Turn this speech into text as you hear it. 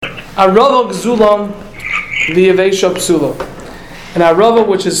Arava Gzulam V'Yavesha Psula. An arava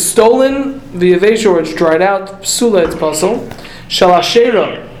which is stolen, V'Yavesha, which dried out, Psula, it's puzzle. Shal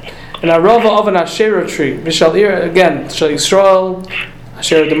Ashera, an arava of an Ashera tree. V'Shal Ir, again, Shal Yisrael,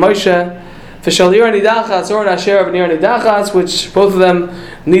 Ashera de Moshe. V'Shal Ir Nidachas, or an Ashera of Nir Nidachas, which both of them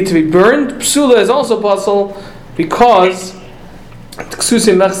need to be burned. Psula is also puzzle because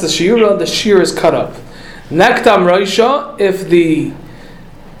Ksusim Mechs the Shiura, the shear is cut up. Nektam Roisha, if the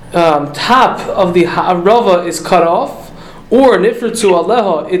top of the arava is cut off, or nifritzu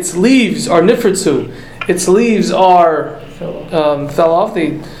aleha, its leaves are nifritzu, its leaves are fell off,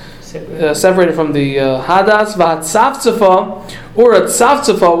 they separated from the hadas. V'hatzavtzafa, or a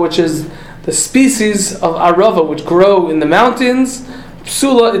tzavtzafa, which is the species of arava which grow in the mountains,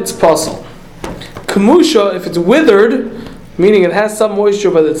 psula, it's puzzle. Kamusha, if it's withered, meaning it has some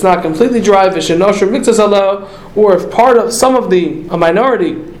moisture but it's not completely dry, v'shenosher mixas aleha, or if part of a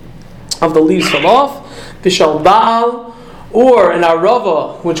minority of the leaves fell off, v'shal ba'al, or an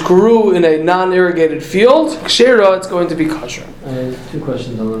arava which grew in a non-irrigated field, kshera, it's going to be kosher. Two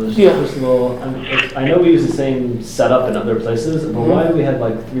questions on this. Yeah. First of all, I know we use the same setup in other places, but why do we have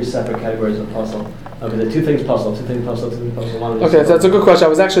like three separate categories of puzzle? Okay, the two things puzzle. Okay, so that's a good question. I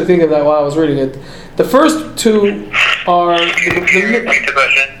was actually thinking of that while I was reading it. The first two are...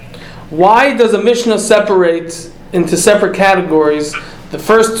 Why does a Mishnah separate into separate categories? The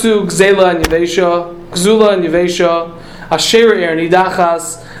first two, Gzela and Yevesha, Gzula and Yevesha, Asher Er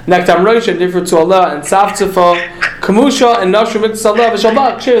Nidachas, Nektam Roisha, Nifritzu Allah, and Tzavtzafa, Kamusha, and Nashur Mitzvah Allah,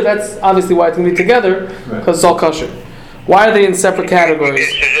 V'Shabbat. Kosher, that's obviously why it's going to be together, because it's all kosher. Why are they in separate categories?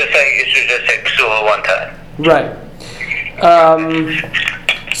 You should just say Psula one time. Right.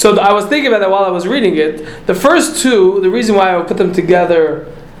 So I was thinking about that while I was reading it. The first two, the reason why I would put them together,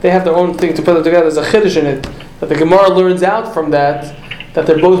 they have their own thing to put them together, there's a chiddush in it, that the Gemara learns out from that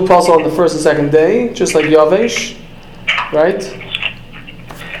they're both possible on the first and second day, just like Yavesh, right?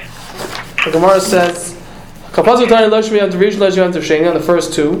 The Gemara says, on the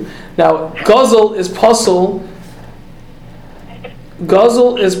first two. Now, Guzzle is puzzle.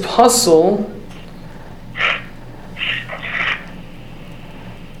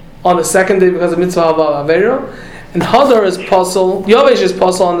 On the second day because of Mitzvah Hava Avera, and Hadar is puzzle. Yavesh is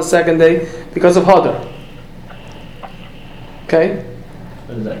puzzle on the second day because of Hadar. Okay?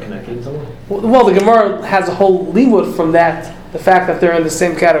 Is that connected somewhere? Well, the Gemara has a whole limud from that, the fact that they're in the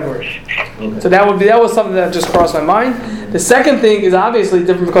same category. Okay. So that was something that just crossed my mind. The second thing is obviously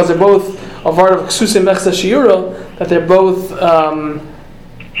different because they're both a part of Ksusim Mechsa Shiura, that they're both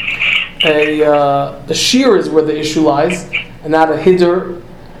the shear is where the issue lies, and not a hiddur,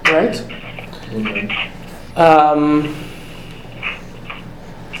 right? Okay.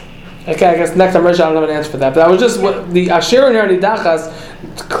 Okay, I guess next time I don't have an answer for that. But I was just the Asher and Nidachas.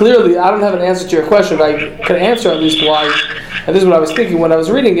 Clearly, I don't have an answer to your question, but I could answer at least why. And this is what I was thinking when I was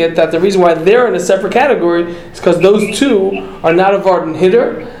reading it, that the reason why they're in a separate category is because those two are not a Varden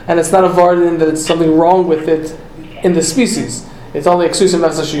hitter, and it's not a Varden that it's something wrong with it in the species. It's only Ksusim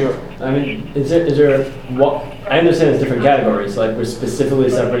Mechsa Shiur. I mean, is there what? I understand it's different categories. Like we're specifically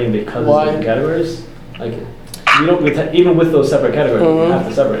separating because it's different categories. Like you don't even with those separate categories, you have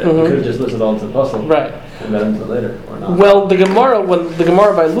to separate it. You could have just listed all into the puzzle, right? And got into it later, or not. Well, when the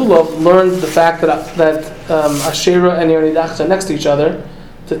Gemara by Lulav learned the fact that Asherah and Yonidach are next to each other,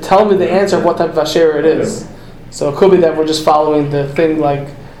 to tell me the answer of what type of Asherah it is. So it could be that we're just following the thing like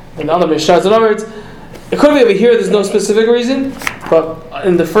in other Mishnahs. In other words, it could be over here. There's no specific reason, but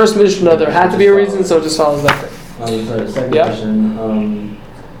in the first Mishnah there had to be a reason, so it just follows that thing. Sorry, second question.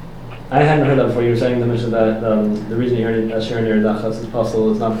 I hadn't heard that before. You were saying the Mishnah that the reason you heard Asher near Dachas is possible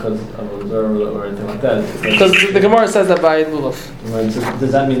is not because of a reserve or anything like that. Because the Gemara says that by Lulav. Right. So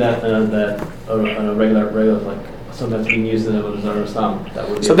does that mean that on a regular like something that's being used in a reserve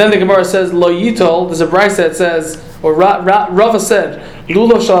stam? So then the Gemara says Lo Yitol. There's a brayse that says, or Rava said,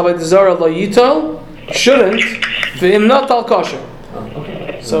 Lulav shal v'dezara Lo Yitol shouldn't v'im not al kosher.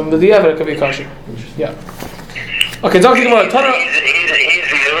 Okay. So the it could be kosher. Yeah. Okay, talk to the Gemara. He's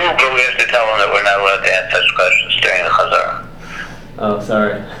you, but we have to tell him that we're not allowed to ask such questions during the Chazara. Oh,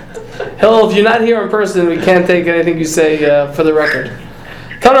 sorry. Hill, if you're not here in person, we can't take anything you say for the record.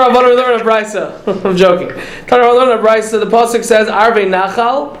 Tanar Rabbanan learn a braysa. I'm joking. Tanar Rabbanan learn a braysa. The pasuk says Arvei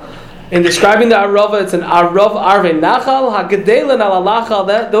Nachal. In describing the Arava, it's an Arav Arvei Nachal Hagedelen Al Lachal.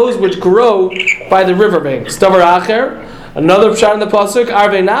 That those which grow by the riverbanks. Davar Acher. Another pshat in the pasuk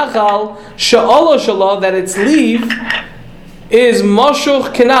Arvei Nachal Sha'olo Shalah, that its leaf is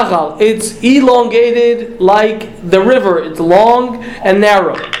Mashuch Kenachal. It's elongated like the river. It's long and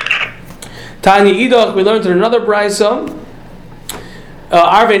narrow. Tanya Idach, we learned in another brayso.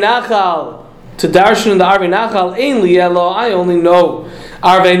 Arvei Nachal, to darshan in the Arvei Nachal, Ein li elo, I only know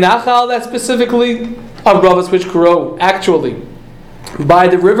Arvei Nachal, that's specifically aravas which grow actually by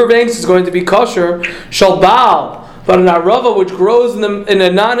the riverbanks is going to be kosher, shalbal, but an arava which grows in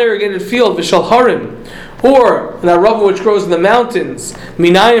a non-irrigated field, v'shal harim, or an arava which grows in the mountains,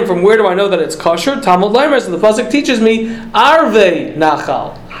 minayim, from where do I know that it's kosher? Talmud Lamers, and the pasuk teaches me Arvei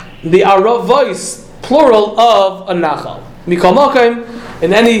Nachal, the aravos, plural of a nachal. Mikol Mokim,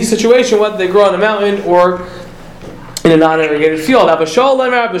 in any situation, whether they grow on a mountain or in a non-irrigated field.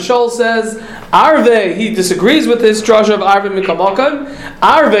 Abishol says, Arve, he disagrees with this drasha of Arve Mikol Mokim.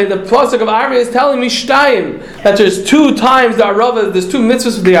 Arve, the pasuk of Arve is telling me Shtayim, that there's 2 times the Arava, there's 2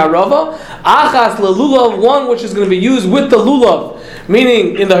 mitzvahs with the Arava. Achas lelulav, one which is going to be used with the lulav,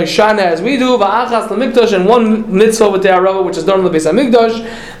 meaning in the Hoshana as we do, va'achas lemikdash, and 1 mitzvah with the Arava, which is done in the Beis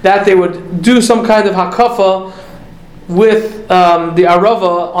HaMikdash, that they would do some kind of hakafa with the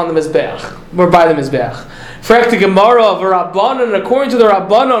Arava on the Mizbeach, or by the Mizbeach. Frak the Gemara of a Rabbanon, according to the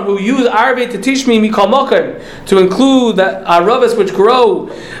Rabbanon who use Arve to teach me Mikol Mokim, to include that Aravas which grow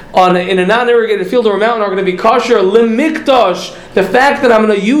in a non-irrigated field or a mountain are going to be kosher, Lemikdash, the fact that I'm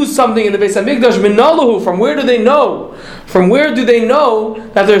going to use something in the Beis HaMikdash, Minalahu, from where do they know? From where do they know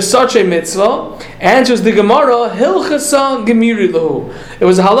that there's such a mitzvah? Answers the Gemara, Hilchasa Gemiri Lahu. It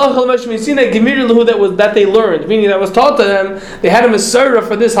was a halacha l'Moshe Sinai Gemiri Lahu that they learned, meaning that was taught to them. They had a Masorah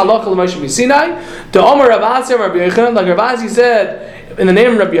for this halacha l'Moshe Sinai. The Omer Rav Asi Rabbi Yochanan, like Rav Asi said in the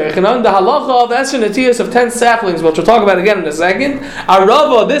name of Rabbi Yochanan, the halacha of Esher Netiyas of 10 saplings, which we'll talk about again in a second.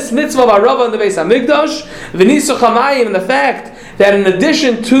 Arava, this mitzvah of Arava in the Beis HaMikdash, V'nisu Chamayim, and the fact that in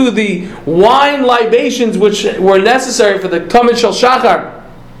addition to the wine libations which were necessary for the Tamid Shel Shachar,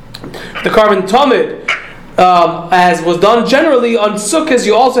 the carbon Tamid, as was done generally on Sukkot,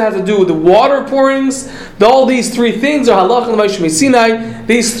 you also have to do the water pourings. All these 3 things are halacha l'Moshe Sinai.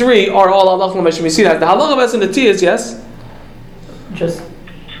 These 3 are all halacha l'Moshe Sinai. The halacha of Esher Netiyas, yes? Just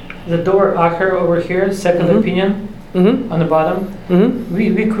the door Acher over here, second opinion, on the bottom.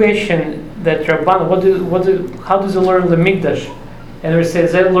 We question that Rabban. How does it learn the Mikdash? And it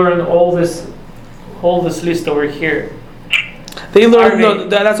says they learn all this list over here. They learn. No,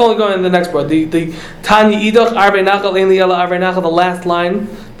 that's only going in the next part. The Tanya Idach Arvei Nachal Ein Li Ela Arvei Nachal. The last line.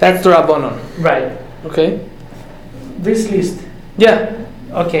 That's the Rabbanon. Right. Okay. This list. Yeah.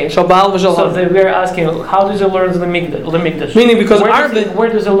 Okay. Shabal v'Shalom. So we're asking, how does it learn the Mikdash? Meaning because where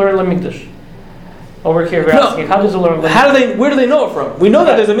does it learn the Mikdash? Over here we're asking, how does it learn the Mikdash? Where do they know it from? We know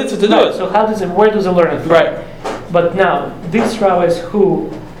that there's a mitzvah to do it. So where does it learn it from? Right. But now, these rabbis who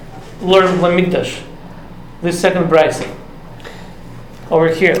learned the Mikdash, this second brisa, over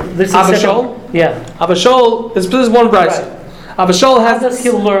here, this is Abishol? Yeah. Abishol, this is one brisa. Right. Abishol has... How does he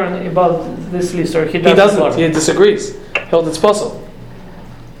learn about this list, or he doesn't? Learn? He disagrees. Held it's possible.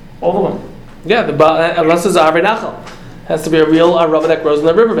 All of them? Yeah, unless it's Arvei Nachal. Has to be a real Arava that grows in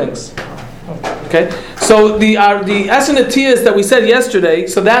the riverbanks. Okay, so the Esher Netiyas that we said yesterday,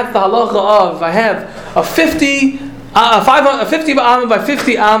 so that's the halacha of, I have a 50 amma by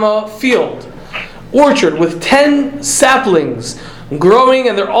 50 amma field, orchard with 10 saplings growing,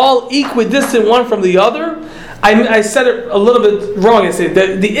 and they're all equidistant one from the other. I said it a little bit wrong. I said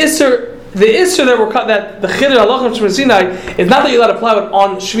the Isser that we're cut, that the Chiddur halacha of Shemar Sinai is not that you're allowed to plow it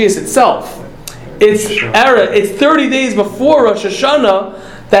on Shvius itself. It's 30 days before Rosh Hashanah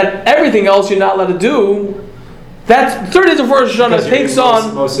that everything else you're not allowed to do. That's 30 days before Rosh Hashanah takes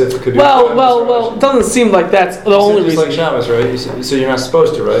on. Well, it doesn't seem like that's the only reason. It's like Shabbos, right? So you're not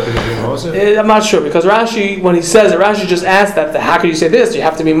supposed to, right? Because you're Mosif? I'm not sure, because Rashi, when he says it, Rashi just asked that, how could you say this? You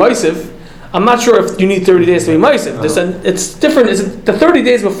have to be Mosif. I'm not sure if you need 30 days to be Mosif. It's different. It's the 30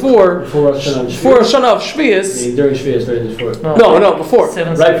 days before Rosh Hashanah of Shvius. During Shvius, 30 days before. No, before.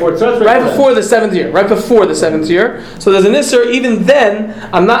 Right before. Right before the 7th year. Right before the 7th year. So there's an Isser. Even then,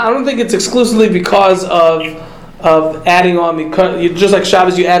 I don't think it's exclusively because of adding on, because just like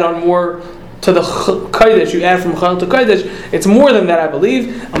Shabbos, you add on more to the Kodesh. You add from Chal to Kodesh. It's more than that, I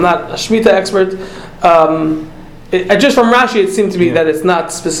believe. I'm not a Shemitah expert. Just from Rashi, it seemed to me that it's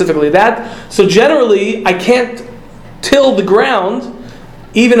not specifically that. So generally, I can't till the ground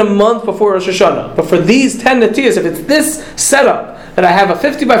even a month before Rosh Hashanah. But for these 10 Netiyas, if it's this setup, that I have a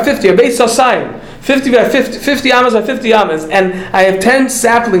 50 by 50, a Beis Sasayim, 50 by 50 amas by 50 amas, and I have 10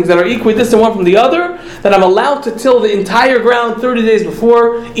 saplings that are equidistant one from the other, then I'm allowed to till the entire ground 30 days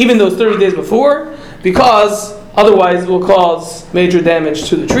before, even those 30 days before, because otherwise it will cause major damage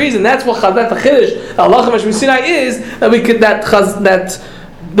to the trees. And that's what Chazat HaChidish, Allah HaMashmi Sinai is, that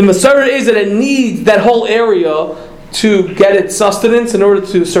the Masorah is that it needs that whole area to get its sustenance in order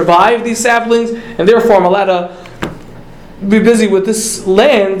to survive these saplings, and therefore I'm allowed to be busy with this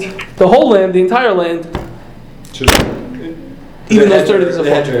land, the whole land, the entire land. Even those 30 days of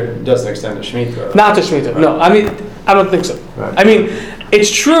fall. The Heter doesn't extend to Shemitah. Not to Shemitah, Right. no. I mean, I don't think so. Right. I mean, it's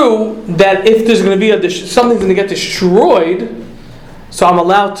true that if there's going to be something's going to get destroyed, so I'm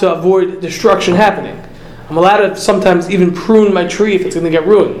allowed to avoid destruction happening. I'm allowed to sometimes even prune my tree if it's going to get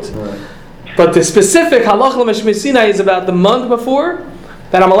ruined. Right. But the specific halach l'meshmei Sinai is about the month before,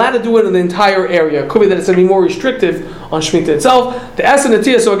 that I'm allowed to do it in the entire area. It could be that it's going to be more restrictive on Shemitah itself. The Eser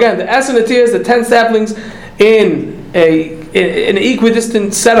Netiyah, so again, the Eser Netiyah is the 10 saplings in an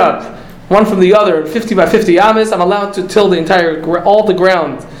equidistant setup, one from the other, 50 by 50 amas. I'm allowed to till the entire, all the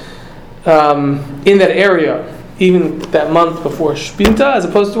ground in that area, even that month before Shemitah, as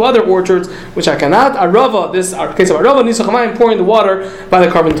opposed to other orchards, which I cannot. Arava, this case of Arava, Nisach pouring the water by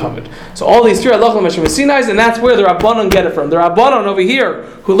the carbon tamid. So all these three halachos l'meshmei Sinai, and that's where the Rabbanon get it from. The Rabbanon over here,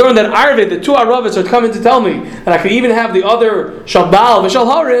 who learned that Arve, the two Aravas, are coming to tell me that I could even have the other Shabal v'Shal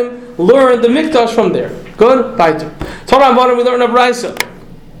Harim, learned the Mikdash from there. Good? Baiter. Torah Rabbanon, we learn a Braisa.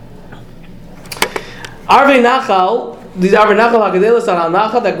 Arve Nachal, these Arve Nachal Hagadelas on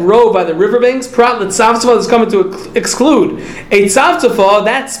Nachal that grow by the riverbanks, Prat L'Tzavtzava is coming to exclude a Tzavtzava,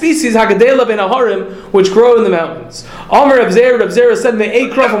 that species Hagadela ben Aharim, which grow in the mountains. Omer Reb Zera said, Me'ei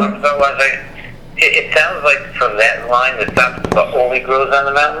Krofim. It sounds like from that line the Tzavtzava only grows on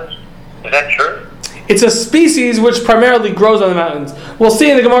the mountains. Is that true? It's a species which primarily grows on the mountains. We'll see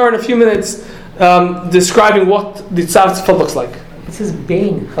in the Gemara in a few minutes describing what the Tzavtzava looks like. It says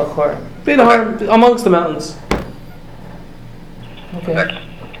Bein Chachor. Bein Aharim, amongst the mountains. Okay.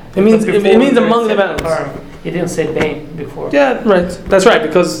 It means among the mountains. You didn't say Bein before. Yeah, right. That's right,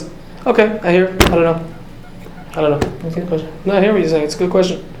 because okay, I hear. I don't know. Okay. No, I hear what you're saying. It's a good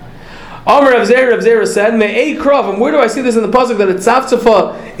question. Amr Rav Zera said, Me'ei Krav, and where do I see this in the pasuk that a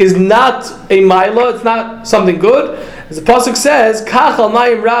tzavtzava is not a maila, it's not something good? As the pasuk says, Kach al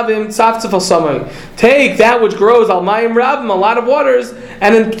mayim rabim tzavtzava samay. Take that which grows al mayim rabim, a lot of waters,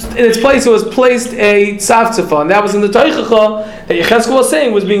 and in its place it was placed a tzavtzava, and that was in the Teichacha that Yechezkel was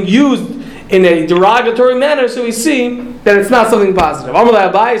saying was being used in a derogatory manner, so we see that it's not something positive.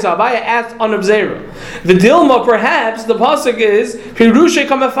 Abaye asked on Rav Zera. The Dilma, perhaps, the pasuk is Pirushe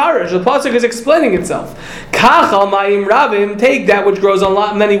Kamefarish. The pasuk is explaining itself. Kachal Mayim Ravim, take that which grows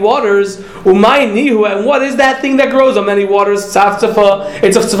on many waters. Umay Nihu, and what is that thing that grows on many waters? Tzavtzava.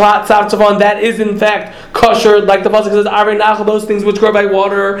 It's a tzavtzava, and that is in fact kosher, like the pasuk says, Arei Nachal, those things which grow by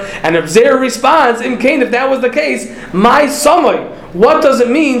water. And Rav Zera responds, in Cain, if that was the case, my samay. What does it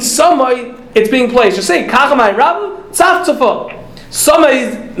mean? Samay, it's being placed. Just say Kachal Mayim Ravim, tzavtzava.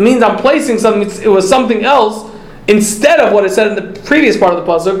 Samay means I'm placing something. It was something else instead of what it said in the previous part of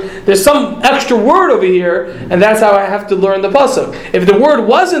the pasuk. There's some extra word over here, and that's how I have to learn the pasuk. If the word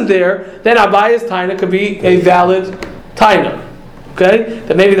wasn't there, then Abaye's taina could be a valid taina. Okay,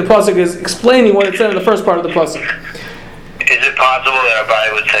 that maybe the pasuk is explaining what it said in the first part of the pasuk. Is it possible that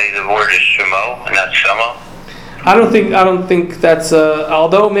Abaye would say the word is shemo and not shemo? I don't think that's.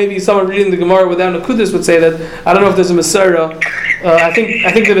 Although maybe someone reading the Gemara without Nakudis would say that. I don't know if there's a Masara. I think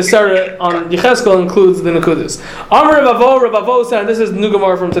the Masara on Yechezkel includes the Nakudis. Amar Rav said, this is the new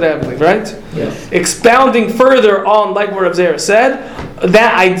Gemara from today, I believe, right? Yes. Expounding further on, like what Rav Zera said,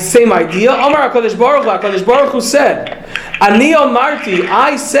 that same idea. Amar HaKadosh Baruch Hu said, Ani Omarti,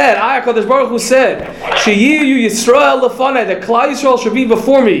 I HaKadosh Baruch Hu said, Sheyiyu Yisrael Lefanai, that Klal Yisrael should be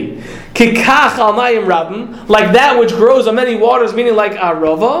before me. Kikach al mayim rabim, like that which grows on many waters, meaning like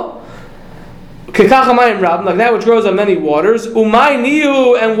arava. Kikach al mayim rabim, like that which grows on many waters. Umay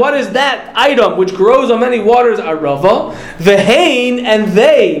niu, and what is that item which grows on many waters? Arava. Vehain, and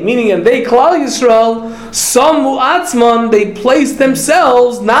they, meaning and they, Klal Yisrael, samu atzman, they place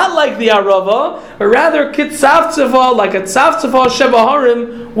themselves not like the arava, but rather kitzavtzava, like a tzavtzava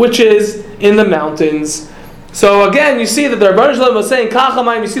shebaharim, which is in the mountains. So again, you see that the Rebbeinu Shalom was saying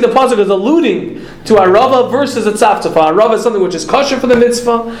Kachamayim. You see the pasuk is alluding to Arava versus a Tzavtzava. Arava is something which is kosher for the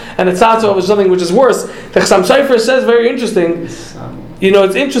mitzvah, and a Tzavtzava is something which is worse. The Chassam Sofer says very interesting. You know,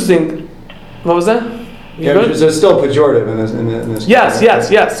 it's interesting. What was that? Yeah, so it's still pejorative in this. Yes.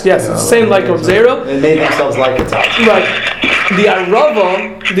 Same like Rav Zera. They made themselves like a Tzavtzava. Right.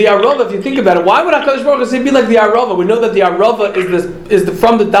 The Arava, if you think about it, why would HaKadosh Baruch Hu say be like the Arava? We know that the Arava is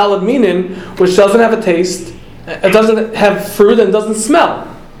from the Dalad Minin, which doesn't have a taste. It doesn't have fruit and doesn't smell.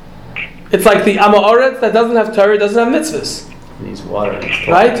 It's like the Amaoret that doesn't have Torah, doesn't have mitzvahs. It needs water.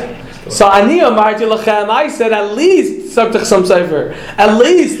 Right? So Ani Amarti Lachem, I said at least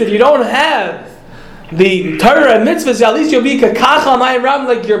if you don't have the Torah and mitzvahs, at least you'll be kakachal mayim ram,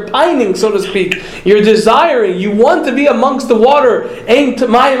 like you're pining, so to speak. You're desiring. You want to be amongst the water. Ain't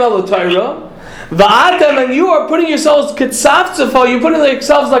mayim elo Torah. Va'atem, and you are putting yourselves ketzavtzafa, you're putting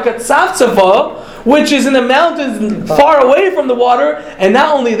yourselves like a tzavtzafa, which is in the mountains far away from the water. And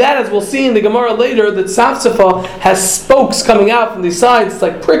not only that, as we'll see in the Gemara later, the tzavtzafa has spokes coming out from the sides. It's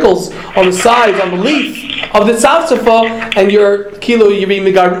like prickles on the sides, on the leaf of the tzavtzafa, and you're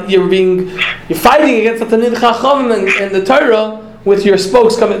fighting against the Tanid Chacham and the Torah with your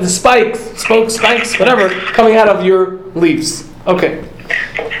spokes coming, the spikes, whatever, coming out of your leaves. Okay.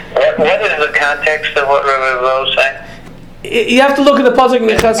 What is the context of what Rabbi Rose saying? You have to look at the pasuk in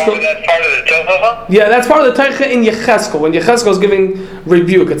Yecheskel. That's part of the Tochacha? Yeah, that's part of the Teicha in Yecheskel. When Yecheskel is giving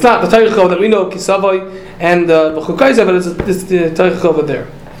rebuke, it's not the Teicha that we know, Kisavai and B'chukaiza, but it's the Teicha over there.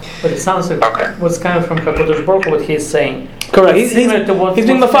 But it sounds like what's kind of from Hakadosh Baruch Hu, what he's saying. Correct. He's being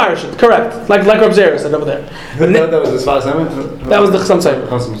mafarish. Correct. Like Reb Zera said over there. That was the Sfas Emet? That was the Chasam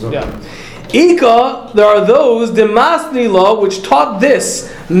Sofer. Yeah. Ika, there are those Demasni law which taught this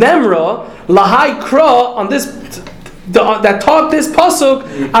Memra Lahai Kra on this. That taught this pasuk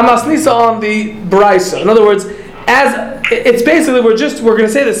amasnisa on the brisa. In other words, as it's basically we're going to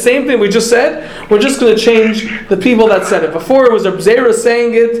say the same thing we just said. We're just going to change the people that said it. Before it was Reb Zera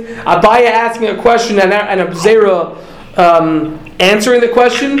saying it, Abaya asking a question, and Reb Zera answering the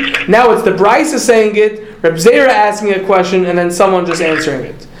question. Now it's the brisa saying it, Reb Zera asking a question, and then someone just answering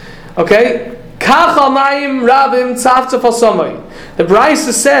it. Okay, Kachamayim Rabim Tzavtzaf Samay. The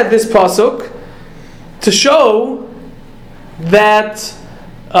brisa said this pasuk to show that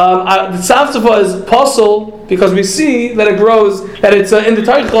the tzavtzafa is possible because we see that it grows, that it's in the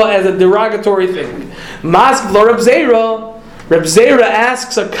Teicha as a derogatory thing. Mask v'lo Reb Zera. Reb Zera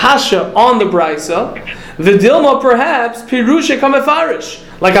asks a kasha on the brisa. V'dilma perhaps pirusha kamefarish,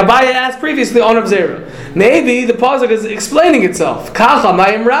 like Abaya asked previously on Reb Zera. Maybe the pasuk is explaining itself. Kacha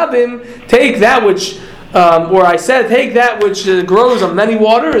mayim rabim. Take that which, or I said, take that which grows on many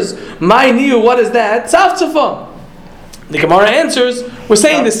waters. My niu, what is that? Tzavtzafa. The Gemara answers, we're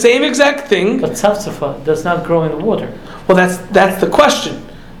saying the same exact thing. But tzavtzafa does not grow in the water. Well, that's the question.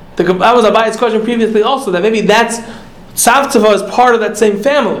 That was Abaya's question previously also, that maybe that's tzavtzafa is part of that same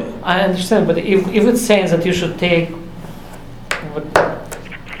family. I understand, but if it's saying that you should take...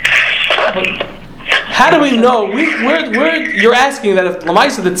 How do we know? You're asking that if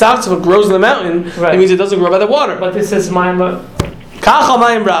Lamaisa, the tzavtzafa grows in the mountain, right, it means it doesn't grow by the water. But this is my... Kacha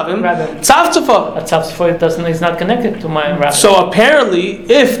mayim rabim, tzavtzafa. A tzavtzafa is not connected to mayim rabim. So apparently,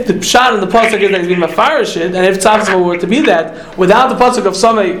 if the pshat in the pasuk is that he's being mafarish it, and if tzavtzafa were to be that, without the pasuk of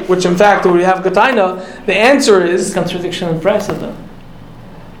samay, which in fact we have kataina, the answer is it's contradiction in brisa though.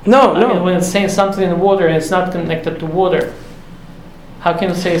 No. I mean, when it's saying something in the water and it's not connected to water, how can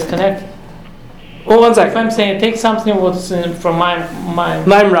you say it's connected? Well, one second. If I'm saying take something from my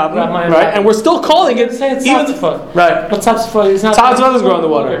rabim, right? And we're still calling it. Say it's tzavtzafa. Right. But tzavtzafa is not. Tzavtzafa doesn't grow in the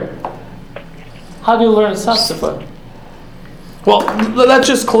water. How do you learn tzavtzafa? Well, let's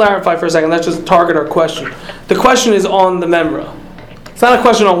just clarify for a second. Let's just target our question. The question is on the memra. It's not a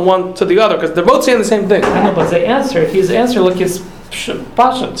question on one to the other because they're both saying the same thing. I know, but the answer, his answer, look, is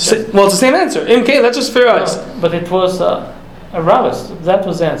pashat. Well, it's the same answer. Okay, let's just figure out. But it was. A Rabbis, that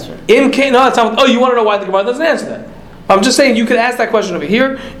was the answer. No, that's not. Oh, you want to know why the Gemara doesn't answer that? I'm just saying you could ask that question over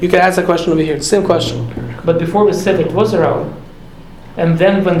here. You could ask that question over here. It's the same question. But before we said it was a Rabbis, and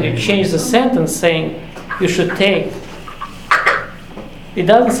then when you change the sentence saying you should take, it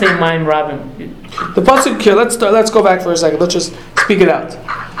doesn't say Mayim Rabim. The pasuk here. Let's go back for a second. Let's just speak it out.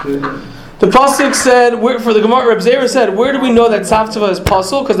 The pasuk said, for the Gemara, Reb Zera said, where do we know that tzavtzafa is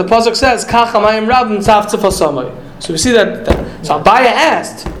pasul? Because the pasuk says, Kacha mayim rabim tzavtzafa samay. So we see that. So Abaya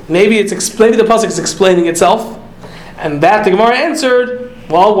asked, maybe the pasuk is explaining itself, and that the Gemara answered,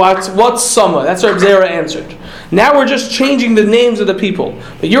 well, what's samay? That's what Reb Zera answered. Now we're just changing the names of the people,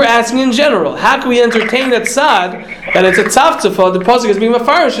 but you're asking in general, how can we entertain that sad that it's a tzavtzafa? The pasuk is being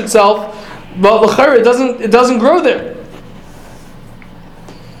mafarish itself, but l'chayr it doesn't grow there.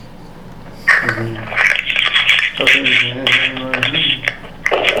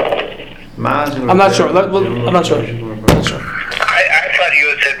 I'm not sure. I thought you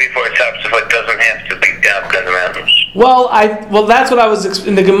had said before tzavtzafa doesn't have to be down in the mountains. Well, that's what I was.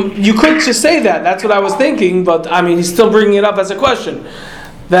 You could just say that. That's what I was thinking, but I mean, he's still bringing it up as a question.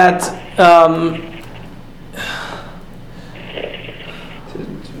 That.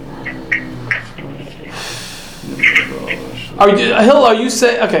 Are you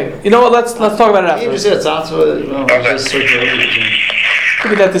saying? Okay, you know what? Let's talk about it after. You just said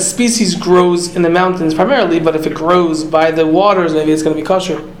Maybe that the species grows in the mountains primarily, but if it grows by the waters, maybe it's going to be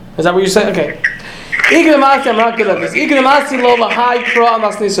kosher. Is that what you're saying? Okay. So there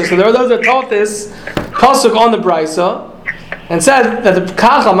are those that taught this pasuk on the brisa, and said that the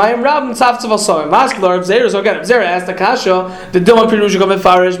Kacha Mayim Rab and Tzavtzav Soim. Masklar of Zera. So again, if Zera asked the Kasha, the Dilma Pirushik of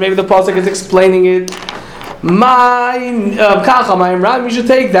Mefarish, maybe the pasuk is explaining it. My Kacha Mayim Rab, you should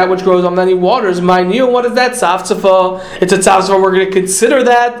take that which grows on many waters. My new, what is that? Tzavtzav. It's a Tzavtzav. We're going to consider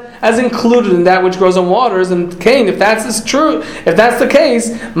that as included in that which grows on waters. And Cain, if that's true, if that's the case,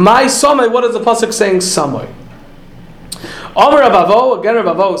 my Samay, what is the pasuk saying? Samay. Amar Rabavo, again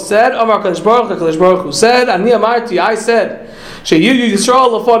Rabavo said, Amar Kadosh Baruch Hu said, Ani Amarti, I said, Sheyu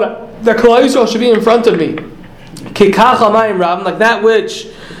Yisrael Lafona, the Klal Yisrael should be in front of me. Kikacha Mayim Rab, like that which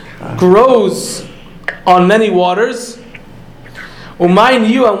grows on many waters. Umayin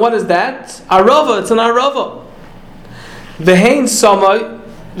you, and what is that? Arava, it's an Arava. Vehain Samay,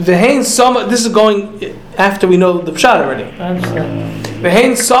 this is going after we know the Pshat already. I understand.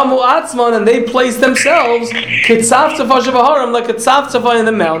 Vehain Samu Atzman, and they place themselves Kitzavtzafa Shavaharim, like a tzavtzafa in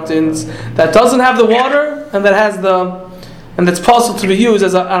the mountains that doesn't have the water and that has and that's possible to be used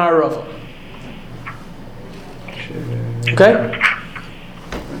as an arava. Okay?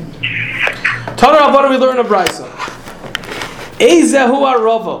 Tana Rabbanan, we learn a brayso. Eizehu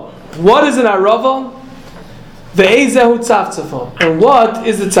arava. What is an arava? Ve'eizehu tzavtzafa. And what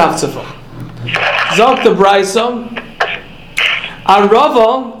is the tzavtzafa? Zok the brayso.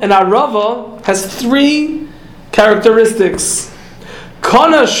 Arava has three characteristics.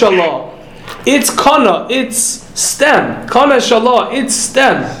 Kana shala, its kana, its stem. Kana shala, its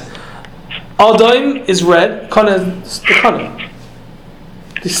stem. Adaim is red. Kana is the kana.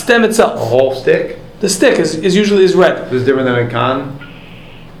 The stem itself. A whole stick? The stick is usually red. This is different than a con?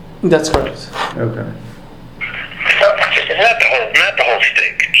 That's correct. Okay. Not the whole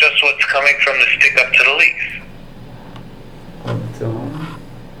stick. Just what's coming from the stick up to the leaf.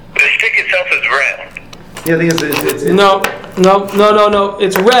 The stick itself is round. Yeah, I think it's No.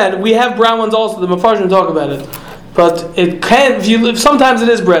 It's red. We have brown ones also. The Mefarshim talk about it, but it can't. Sometimes it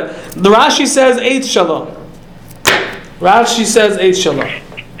is red. The Rashi says eitz shalom.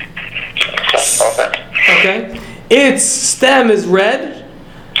 Okay. Its stem is red.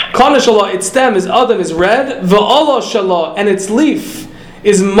 Kana shalom. Its stem is adam is red. V'ala shalom, and its leaf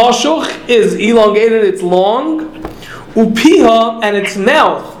is mashuch, is elongated. It's long. Upiha, and its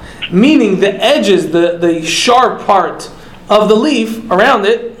mouth, meaning the edges, the sharp part of the leaf around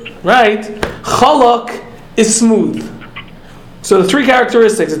it, right? Chalak is smooth. So the three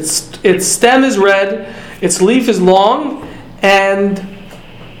characteristics: its stem is red, its leaf is long, and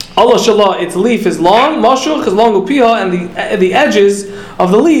Allah Shallah, its leaf is long. Mashuch is long, upiha, and the edges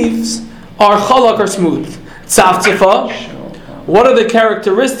of the leaves are chalak, are smooth. Tzavtzafa. What are the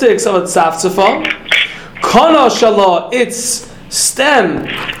characteristics of a tzavtzafa? Kana shala, its stem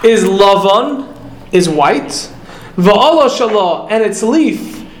is lavan, is white. Va'ala shala, and its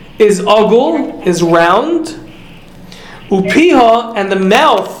leaf is agul, is round. Upiha, and the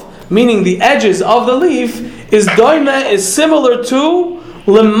mouth, meaning the edges of the leaf, is doime, is similar to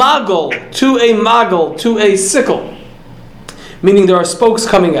lemagol, to a magol, to a sickle. Meaning there are spokes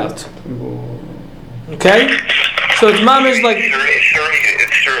coming out. Okay? So it's mamish like...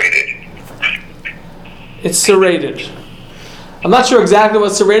 It's serrated. I'm not sure exactly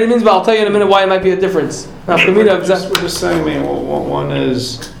what serrated means, but I'll tell you in a minute why it might be a difference. Now, we're just saying, I mean, one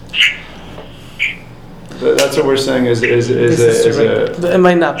is... That's what we're saying is it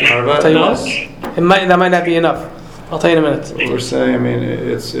might not be. I'll tell you what. That might not be enough. I'll tell you in a minute. We're saying, I mean,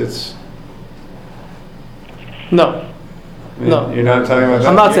 it's... No. No. You're not talking about that?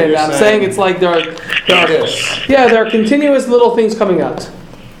 I'm not saying that. I'm saying it's like there are continuous little things coming out.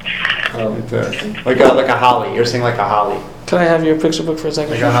 Like a holly. You're saying like a holly. Can I have your picture book for a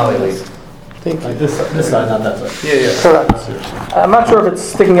second? Like a holly leaf. Thank you. Like this side, not that side. Yeah. Correct. I'm not sure if it's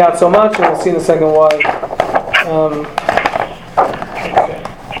sticking out so much, and we'll see in a second why.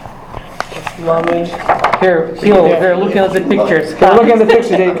 Okay. Here, looking at the pictures. We're looking at the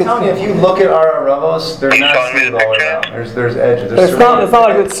pictures. I'm telling you, if you look at our Aravos, they're not smooth all around. There's edges. It's not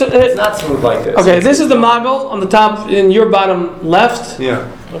like it's not smooth like this. Okay, this is the magel on the top in your bottom left. Yeah.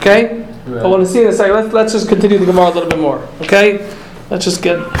 Okay? I want to see in a second. Let's just continue the Gemara a little bit more. Okay? Let's just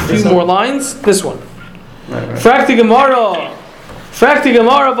get a few more lines. This one. Right. Frakti Gemara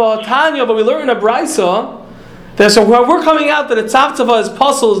Tanya, but we learn in a Brisa that so when we're coming out that a tzavtzava is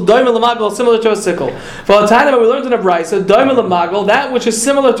puzzle is doimel lamagel, similar to a sickle. But we learned in a Brisa doimel lamagel, that which is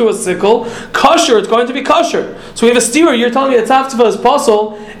similar to a sickle, kosher, it's going to be kosher. So we have a steer. You're telling me a tzavtzava is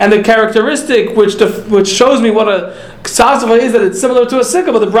puzzle, and the characteristic which shows me what a tzavtzava is that it's similar to a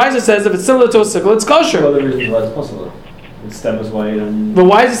sickle. But the Brisa says if it's similar to a sickle, it's kosher. What are the reasons why it's possible? Its stem is white and... But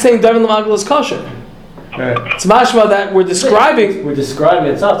why is it saying doimel lamagel is kosher? It's mashma that we're describing. We're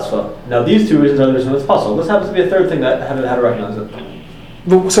describing a tzavtzva. Now these two reasons are the reason it's possible. This happens to be a third thing that how to recognize it.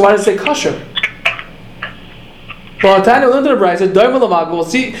 So why does it say kosher? Well, Tanya learned the Brayso. Doim l'magul.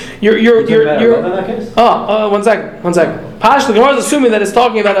 See, you're. In that case? One second. Pash, the Gemara is assuming that it's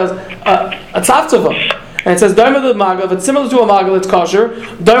talking about a tzavtzva, and it says doim l'magul. If it's similar to a magul, it's kosher.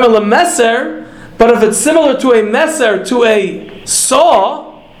 Doim l'meser, but if it's similar to a meser, to a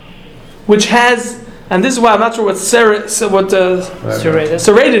saw, which has. And this is why I'm not sure what serrated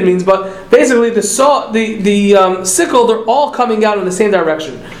means, but basically the sickle, they're all coming out in the same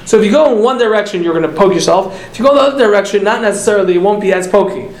direction. So if you go in one direction, you're going to poke yourself. If you go in the other direction, not necessarily, it won't be as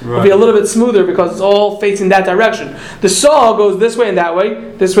pokey. Right. It'll be a little bit smoother because it's all facing that direction. The saw goes this way and that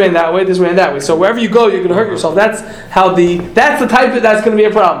way, this way and that way, this way and that way. So wherever you go, you're going to hurt yourself. That's the type that's going to be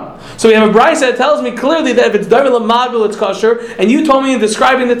a problem. So we have a brayso that tells me clearly that if it's doim l'magul, it's kosher, and you told me in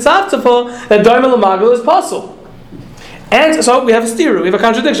describing the tzavtzva that doim l'magul is possible. And so we have a stiru, we have a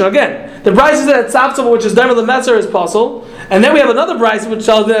contradiction. Again, the brayso says that tzavtzva, which is doim l'meser, is possible, and then we have another brayso which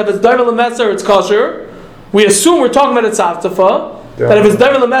tells me that if it's doim l'meser, it's kosher. We assume we're talking about a tzavtzva, that if it's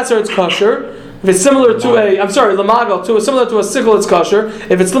doim l'meser, it's kosher. If it's similar to l'magul, similar to a sickle, it's kosher.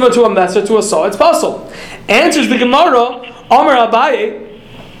 If it's similar to a meser, to a saw, it's possible. Answers the Gemara, Amar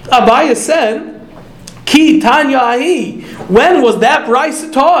Abaye said, Ki Tanya Ahi. When was that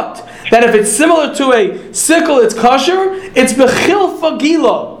brayso taught? That if it's similar to a sickle, it's kosher? It's bechilfa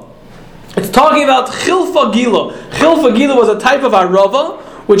gila. It's talking about chilfa gila. Chilfa gila was a type of arava,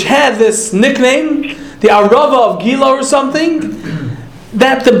 which had this nickname, the arava of gila or something,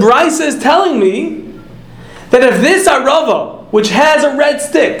 that the brayso is telling me that if this arava, which has a red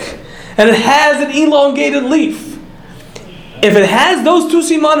stick, and it has an elongated leaf, if it has those two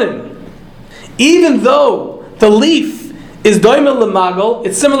simanim, even though the leaf is doim l'magul,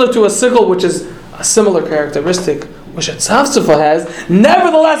 it's similar to a sickle, which is a similar characteristic which a tzavtzva has,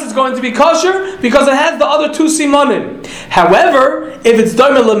 nevertheless it's going to be kosher because it has the other two simanim. However, if it's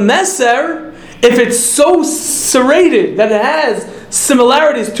doim l'meser, if it's so serrated that it has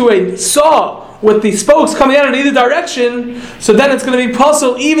similarities to a saw with the spokes coming out in either direction, so then it's going to be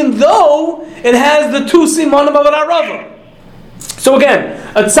possible even though it has the two simanim of an arava. So again,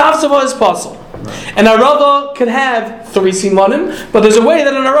 a tzavtzva is possible. An arava can have 3 simanim, but there's a way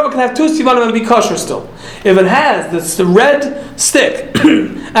that an arava can have 2 simanim and be kosher still. If it has this red stick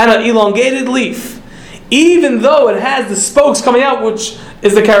and an elongated leaf, even though it has the spokes coming out, which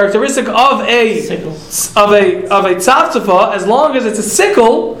is the characteristic of a tzavtzva, as long as it's a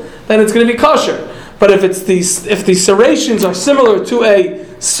sickle, then it's going to be kosher. But if the serrations are similar to a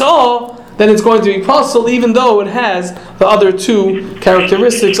saw, then it's going to be possible, even though it has the other 2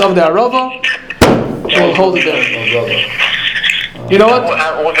 characteristics of the arava. We'll hold it there. You know what?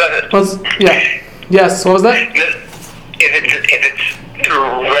 Yes. What was that? If it's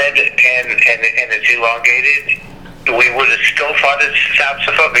red and it's elongated, we would have still thought it's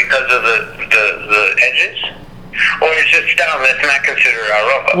tzavtzva because of the edges, or it's just down. That's not considered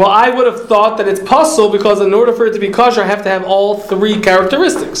arava. Well, I would have thought that it's possible because in order for it to be kosher, I have to have all 3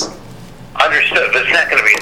 characteristics. Understood, but it's not going to be